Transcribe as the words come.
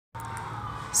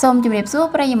សូមជម្រាបសួរ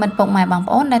ប្រិយមិត្តពុកម៉ែបង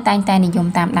ប្អូនដែលតែងតែនិយម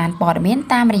តាមដានព័ត៌មាន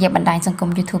តាមរយៈបណ្ដាញសង្គម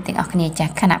YouTube ទាំងអស់គ្នាចា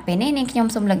ស់ខណៈពេលនេះនាងខ្ញុំ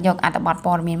សូមលើកយកអត្ថបទ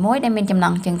ព័ត៌មានមួយដែលមានចំណ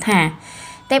ងជើងថា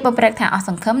ទេពបុព្វថាអស់ស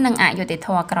ង្ឃឹមនិងអយុត្តិធ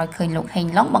ម៌ក្រោយឃើញលោកហេង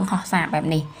ឡុងបង្ហោះសារបែប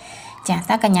នេះចាស់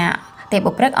តើកញ្ញាទេព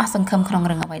បុព្វអស់សង្ឃឹមក្នុង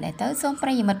រឿងអ្វីដែរទៅសូមប្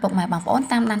រិយមិត្តពុកម៉ែបងប្អូន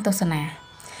តាមដានទស្សនា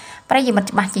ប្រិយមិត្ត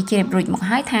ច្បាស់ជាជ្រាបរួចមក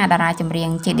ហើយថាតារាចម្រៀង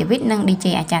ជាដេវីតនិង DJ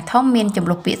អាចារ្យធំមានចំ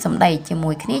នួនពាក្យសម្ដីជា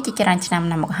មួយគ្នាជាច្រើនឆ្នាំ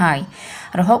ណាស់មកហើយ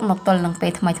រហូតមកទល់នឹងពេ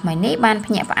លថ្មីនេះបាន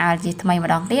ភ្ញាក់ផ្អើលជាថ្មី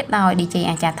ម្ដងទៀតដោយ DJ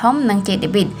អាចារ្យធំនិង ជាដេ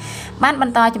វីតបានប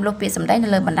ន្តចំនួនពាក្យសម្ដីនៅ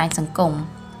លើបណ្ដាញសង្គម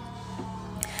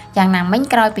យ៉ាងណាមិញ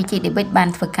ក្រោយពីជាដេវីតបាន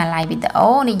ធ្វើការ live វីដេអូ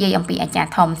និយាយអំពីអាចារ្យ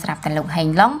ធំស្រាប់តែលោកហេង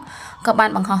ឡុងក៏បាន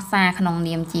បង្ហោះសារក្នុង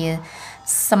នាមជា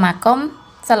សមាគម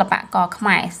សិល្បករខ្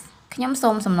មែរខ្ញុំសូ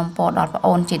មសំណូមពរដល់បង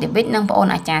អូនជាដេវីតនិងបងអូន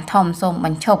អាចារ្យធំសូមប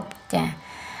ញ្ឈប់ចា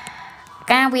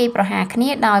ការវាយប្រហារគ្នា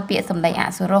ដោយពាក្យសម្ដីអ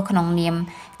សុរោះក្នុងនាម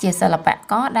ជាសិល្ប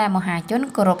ករដែលមហាជន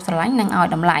គោរពស្រឡាញ់និងឲ្យ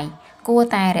តម្លៃគួរ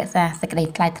តែរក្សាសេចក្តី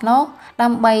ថ្លៃថ្នូរដើ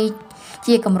ម្បី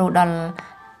ជាគំរូដល់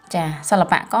ចាសិល្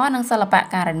បករនិងសិល្ប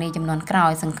ការិនីចំនួនក្រោ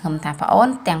យសង្ឃឹមថាបងអូន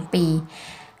ទាំងពីរ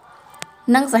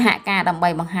និងសហការដើម្បី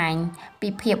បង្ហាញពី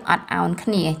ភាពអត់ឱនគ្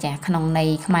នាចាក្នុងន័យ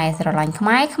ខ្មែរស្រឡាញ់ខ្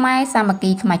មែរសាមគ្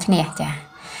គីខ្មែរឈ្នះចា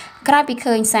ក្រោយពី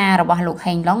ឃើញសាររបស់លោក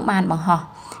ហេងឡុងបានបង្ហោះ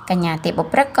កញ្ញាទេពបុ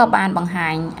ព្វក៏បានបង្ហា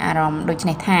ញអារម្មណ៍ដូច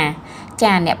នេះថា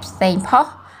ចាអ្នកផ្សេងផុស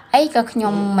អីក៏ខ្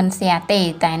ញុំមិនស្ទើរទេ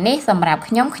តែនេះសម្រាប់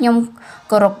ខ្ញុំ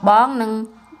គោរពបងនិង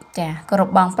ចាគោរព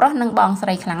បងប្រុសនិងបងស្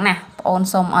រីខ្លាំងណាស់ប្អូន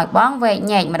សូមឲ្យបងវែក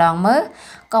ញែកម្ដងមើល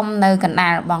កុំនៅកណ្ដា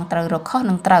លបងត្រូវរកខុស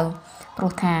នឹងត្រូវព្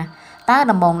រោះថាតើ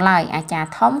ដំបងឡើយអាចារ្យ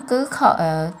ធំគឺ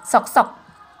សុក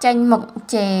ចេញមុខ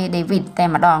ជេដេវីតតែ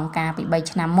ម្ដងកាលពី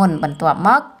3ឆ្នាំមុនបន្ទាប់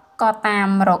មកក៏តាម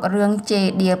រករឿងជេ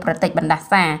ដៀលប្រតិចបណ្ដា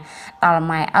សាដល់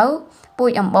ម៉ែឪពួ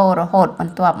យអំបូររហូតប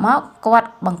ន្ទាប់មកគាត់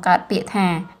បង្កើតពាក្យថា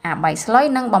អាបៃស្លុយ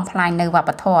និងបំផ្លាញនៅវប្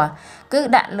បធម៌គឺ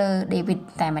ដាក់លើដេវីត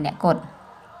តែម្នាក់គត់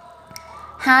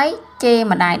ហើយជេ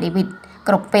ម្ដាយដេវីត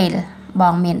គ្រប់ពេលប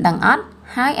ងមានដឹងអត់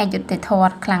ហើយអយុត្តិធ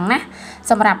ម៌ខ្លាំងណាស់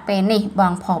សម្រាប់ពេលនេះប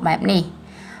ងផុសបែបនេះ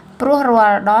ព្រោះរា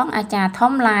ល់ដងអាចារ្យ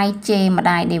ធំឡាយជេម្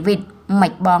ដាយដេវីតមិ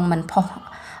នបងមិនផុស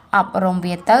អប់រំ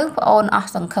វាទៅប្អូនអស់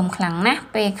សង្ឃឹមខ្លាំងណាស់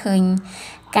ពេលឃើញ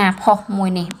ការផុសមួយ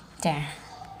នេះ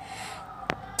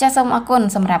ចាសូមអរគុណ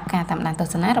សម្រាប់ការតាមដានទ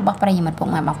ស្សនារបស់ប្រិយមិត្តពុក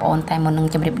ម៉ែបងប្អូនតែមុននឹង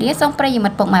ជម្រាបលាសូមប្រិយមិ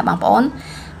ត្តពុកម៉ែបងប្អូន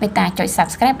មេត្តាចុច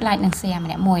Subscribe Like និង Share ម្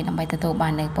នាក់មួយដើម្បីទទួលបា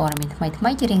ននូវព័ត៌មានថ្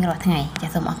មីៗជារៀងរាល់ថ្ងៃចា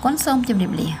សូមអរគុណសូមជម្រា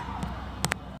បលា